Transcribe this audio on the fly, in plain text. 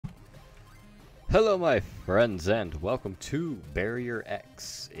Hello my friends and welcome to Barrier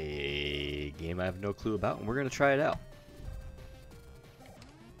X, a game I have no clue about and we're going to try it out.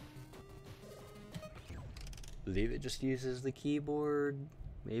 I believe it just uses the keyboard,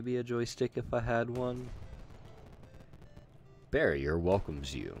 maybe a joystick if I had one. Barrier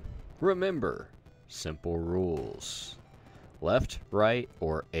welcomes you. Remember, simple rules. Left, right,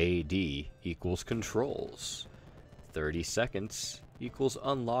 or AD equals controls. 30 seconds equals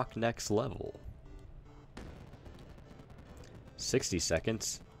unlock next level. 60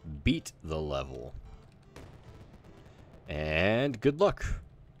 seconds, beat the level. And good luck,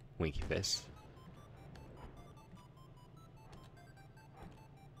 winky face.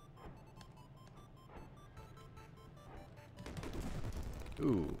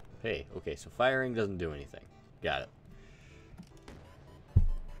 Ooh, hey, okay, so firing doesn't do anything. Got it.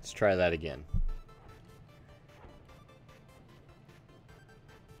 Let's try that again.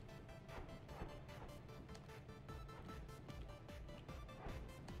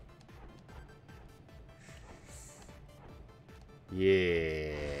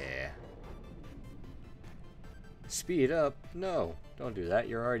 Yeah. Speed up? No, don't do that.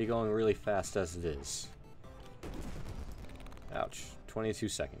 You're already going really fast as it is. Ouch. 22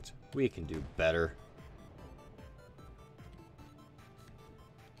 seconds. We can do better.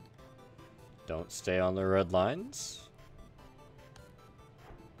 Don't stay on the red lines.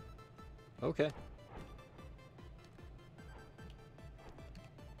 Okay.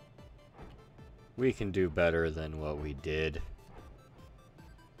 We can do better than what we did.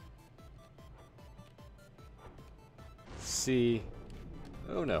 See.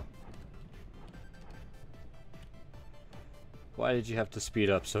 Oh no. Why did you have to speed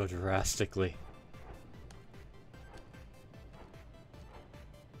up so drastically?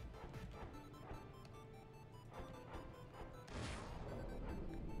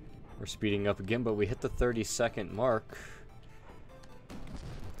 We're speeding up again, but we hit the 30-second mark.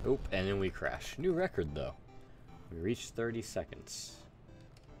 Oop, and then we crash. New record though. We reached 30 seconds.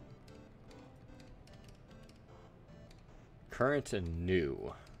 Current and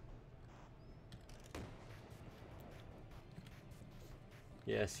new.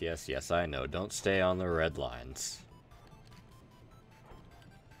 Yes, yes, yes, I know. Don't stay on the red lines.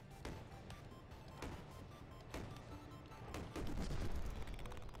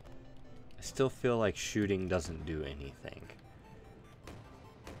 I still feel like shooting doesn't do anything.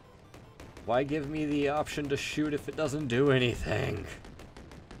 Why give me the option to shoot if it doesn't do anything?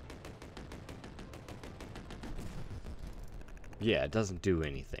 Yeah, it doesn't do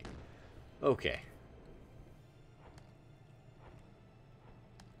anything. Okay.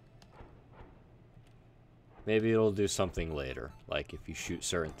 Maybe it'll do something later. Like if you shoot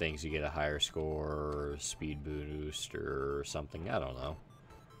certain things, you get a higher score, or speed boost, or something. I don't know.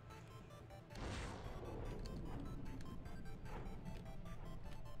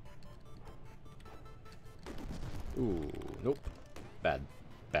 Ooh, nope. Bad.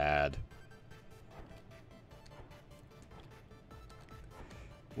 Bad.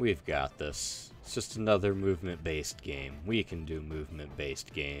 We've got this. It's just another movement-based game. We can do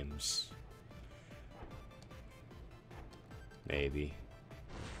movement-based games. Maybe.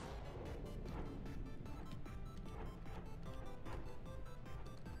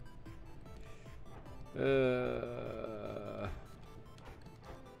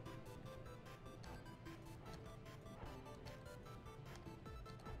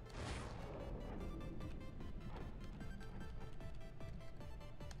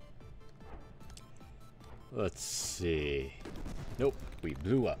 Let's see. Nope, we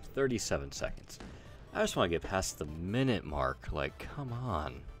blew up. 37 seconds. I just want to get past the minute mark. Like, come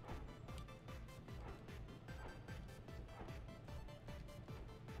on.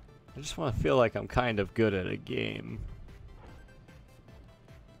 I just want to feel like I'm kind of good at a game.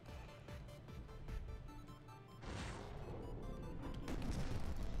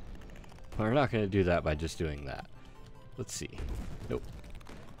 But we're not going to do that by just doing that. Let's see. Nope.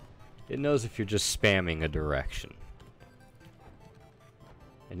 It knows if you're just spamming a direction.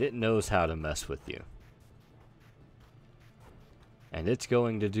 And it knows how to mess with you. And it's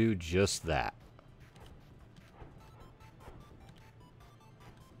going to do just that.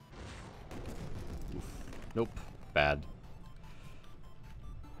 Oof. Nope. Bad.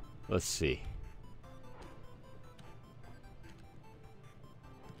 Let's see.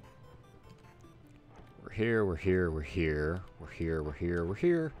 We're here, we're here, we're here. We're here, we're here, we're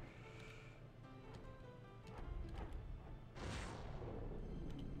here.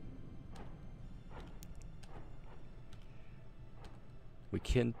 We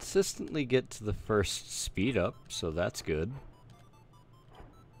consistently get to the first speed up, so that's good.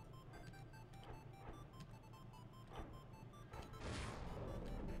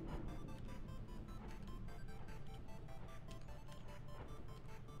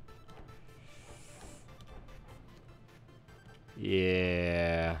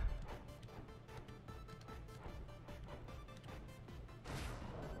 Yeah.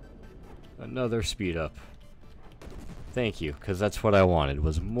 Another speed up. Thank you, because that's what I wanted,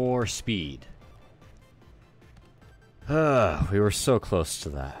 was more speed. We were so close to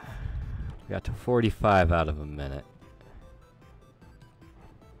that. We got to 45 out of a minute.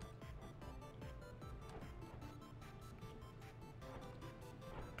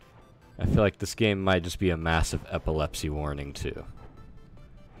 I feel like this game might just be a massive epilepsy warning too.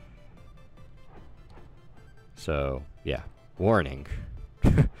 So, yeah. Warning.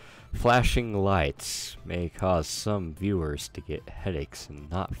 Flashing lights may cause some viewers to get headaches and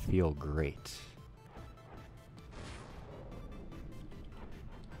not feel great.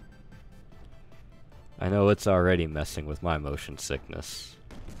 I know it's already messing with my motion sickness.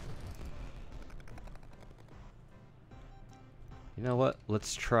 You know what?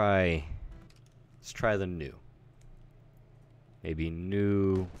 Let's try the new. Maybe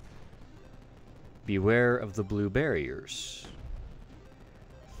new. Beware of the blue barriers.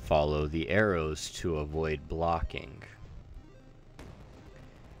 Follow the arrows to avoid blocking.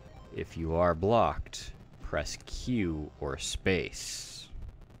 If you are blocked, press Q or space.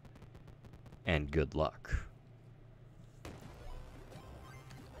 And good luck.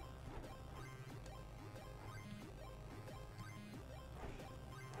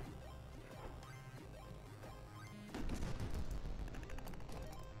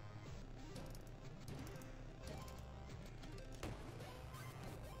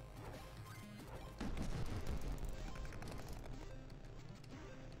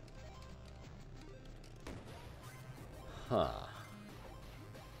 Huh.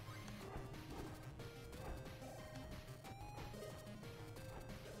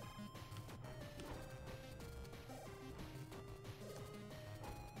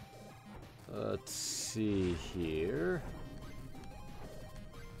 Let's see here.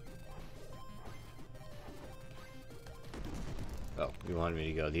 Oh, you wanted me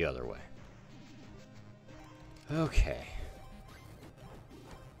to go the other way. Okay.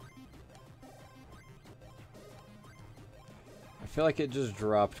 I feel like it just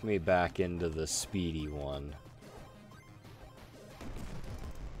dropped me back into the speedy one.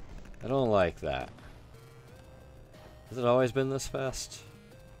 I don't like that. Has it always been this fast?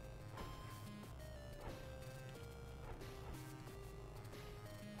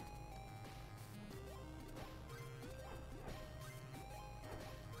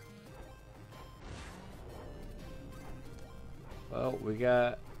 Well, we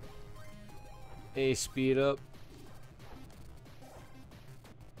got a speed up.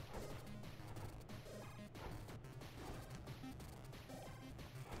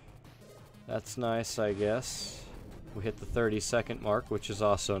 That's nice, I guess. We hit the 30-second mark, which is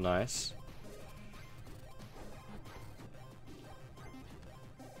also nice.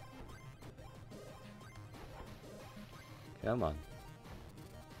 Come on.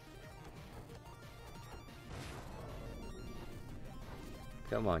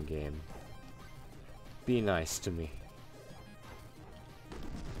 Come on, game. Be nice to me.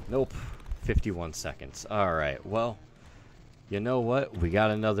 Nope. 51 seconds. Alright, well, you know what? We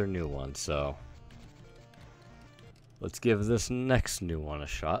got another new one, so let's give this next new one a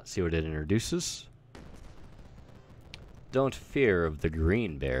shot, see what it introduces. Don't fear of the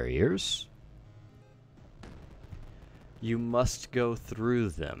green barriers. You must go through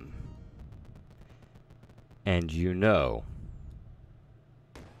them. And you know.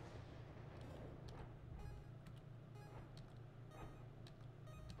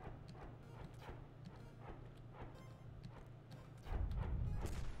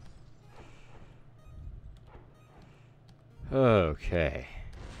 Okay.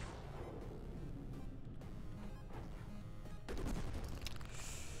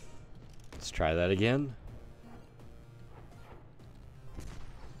 Let's try that again.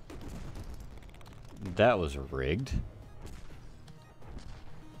 That was rigged.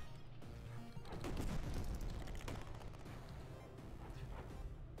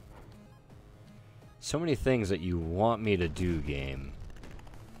 So many things that you want me to do, game.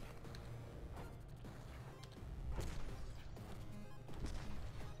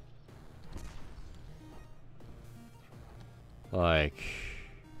 Like,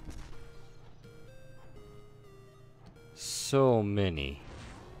 so many.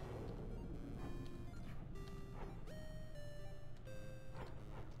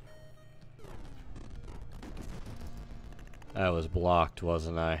 I was blocked,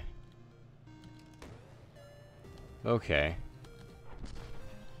 wasn't I? Okay.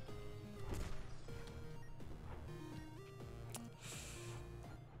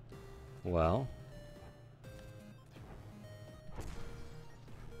 Well.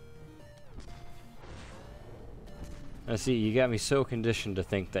 Now see, you got me so conditioned to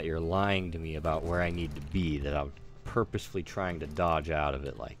think that you're lying to me about where I need to be that I'm purposefully trying to dodge out of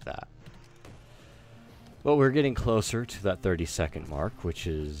it like that. But we're getting closer to that 30-second mark, which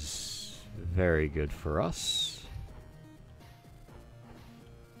is very good for us.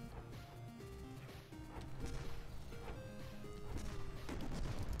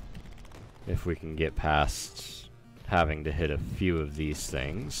 If we can get past having to hit a few of these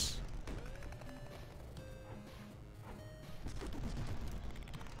things.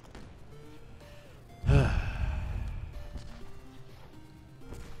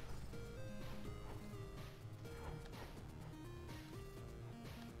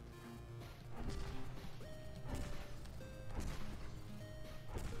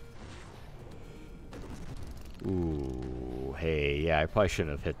 Ooh, hey, yeah, I probably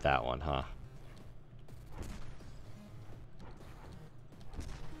shouldn't have hit that one, huh?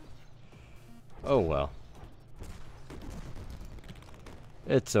 Oh well.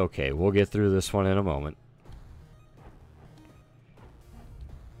 It's okay, we'll get through this one in a moment.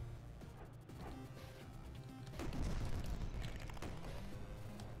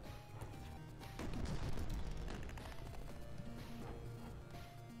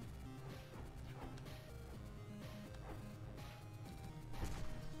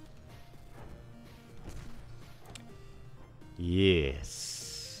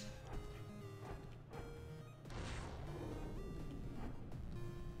 Yes.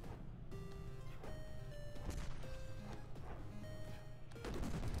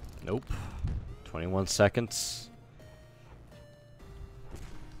 Nope. 21 seconds.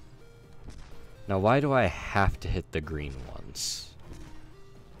 Now, why do I have to hit the green ones?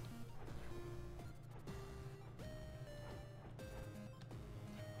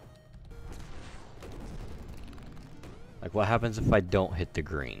 Like, what happens if I don't hit the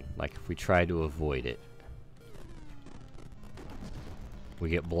green? Like, if we try to avoid it. We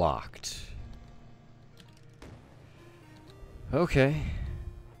get blocked. Okay.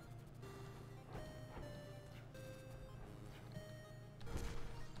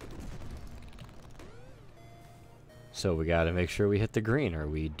 So we gotta make sure we hit the green or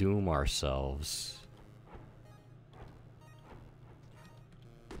we doom ourselves.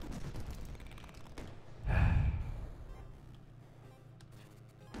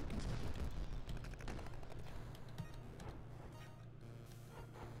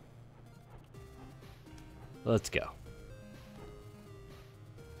 Let's go.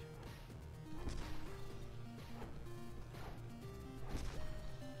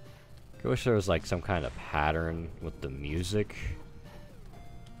 I wish there was like some kind of pattern with the music.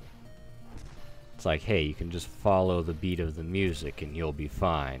 It's like, hey, you can just follow the beat of the music and you'll be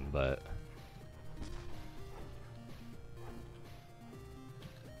fine, but...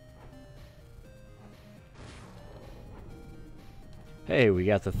 Hey, we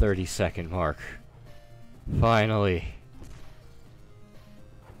got the 30-second mark. Finally.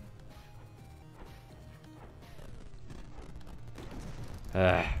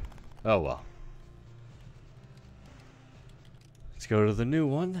 Oh well. Let's go to the new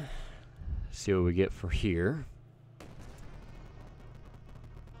one. See what we get for here.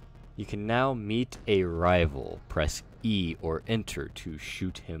 You can now meet a rival. Press E or enter to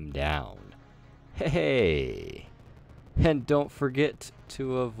shoot him down. Hey! And don't forget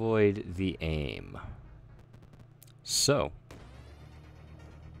to avoid the aim. So.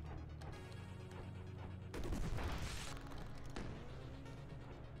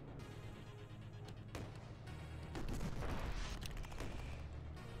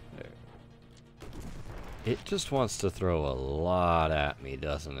 It just wants to throw a lot at me,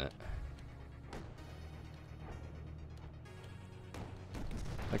 doesn't it?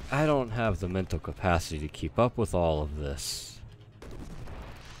 Like, I don't have the mental capacity to keep up with all of this.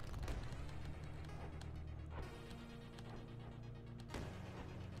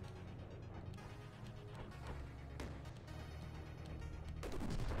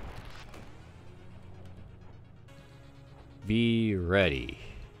 Be ready.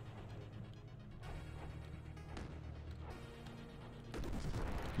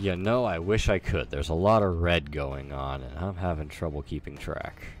 You know, I wish I could. There's a lot of red going on, and I'm having trouble keeping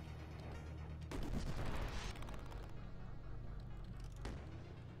track.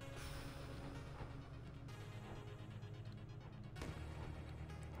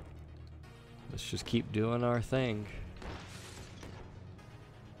 Let's just keep doing our thing.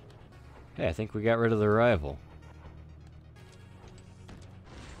 Hey, I think we got rid of the rival.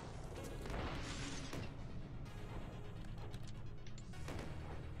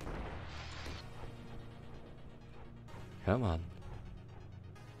 Come on.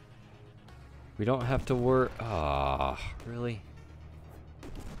 We don't have to worry. Ah, really?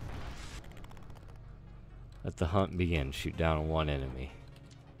 Let the hunt begin. Shoot down one enemy.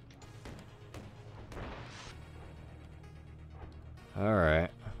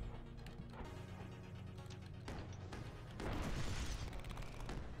 Alright.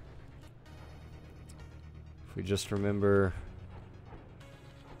 If we just remember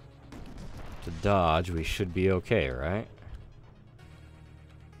to dodge, we should be okay, right?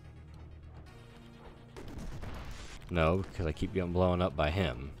 No, because I keep getting blown up by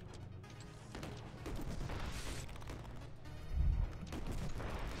him.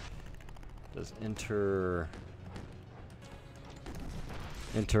 Does enter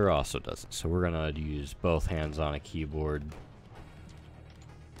also does it, so we're gonna use both hands on a keyboard.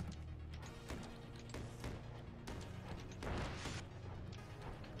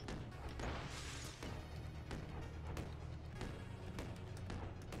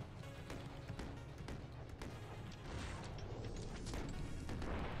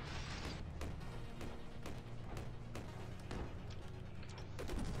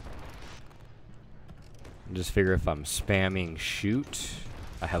 Just figure if I'm spamming shoot,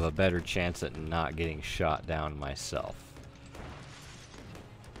 I have a better chance at not getting shot down myself.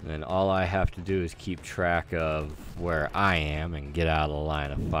 And then all I have to do is keep track of where I am and get out of the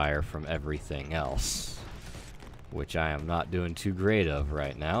line of fire from everything else, which I am not doing too great of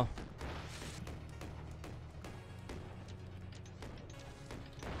right now.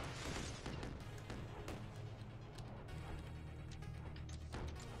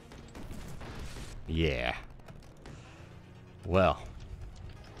 Yeah. Well,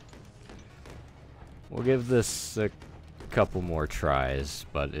 we'll give this a couple more tries,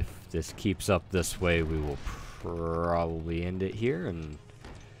 but if this keeps up this way, we will probably end it here, and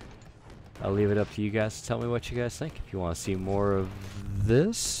I'll leave it up to you guys to tell me what you guys think. If you want to see more of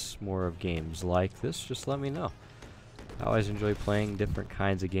this, more of games like this, just let me know. I always enjoy playing different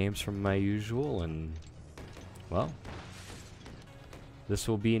kinds of games from my usual, and, well, this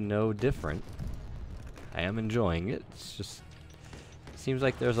will be no different. I am enjoying it. It's just seems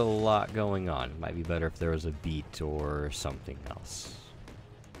like there's a lot going on. It might be better if there was a beat or something else.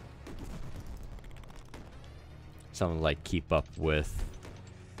 Something like keep up with.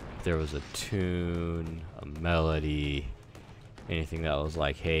 If there was a tune, a melody, anything that was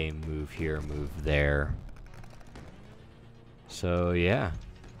like, hey, move here, move there. So yeah.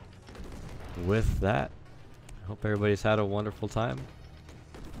 With that, I hope everybody's had a wonderful time.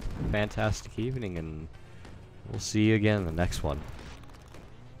 Fantastic evening, and we'll see you again in the next one.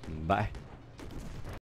 Bye.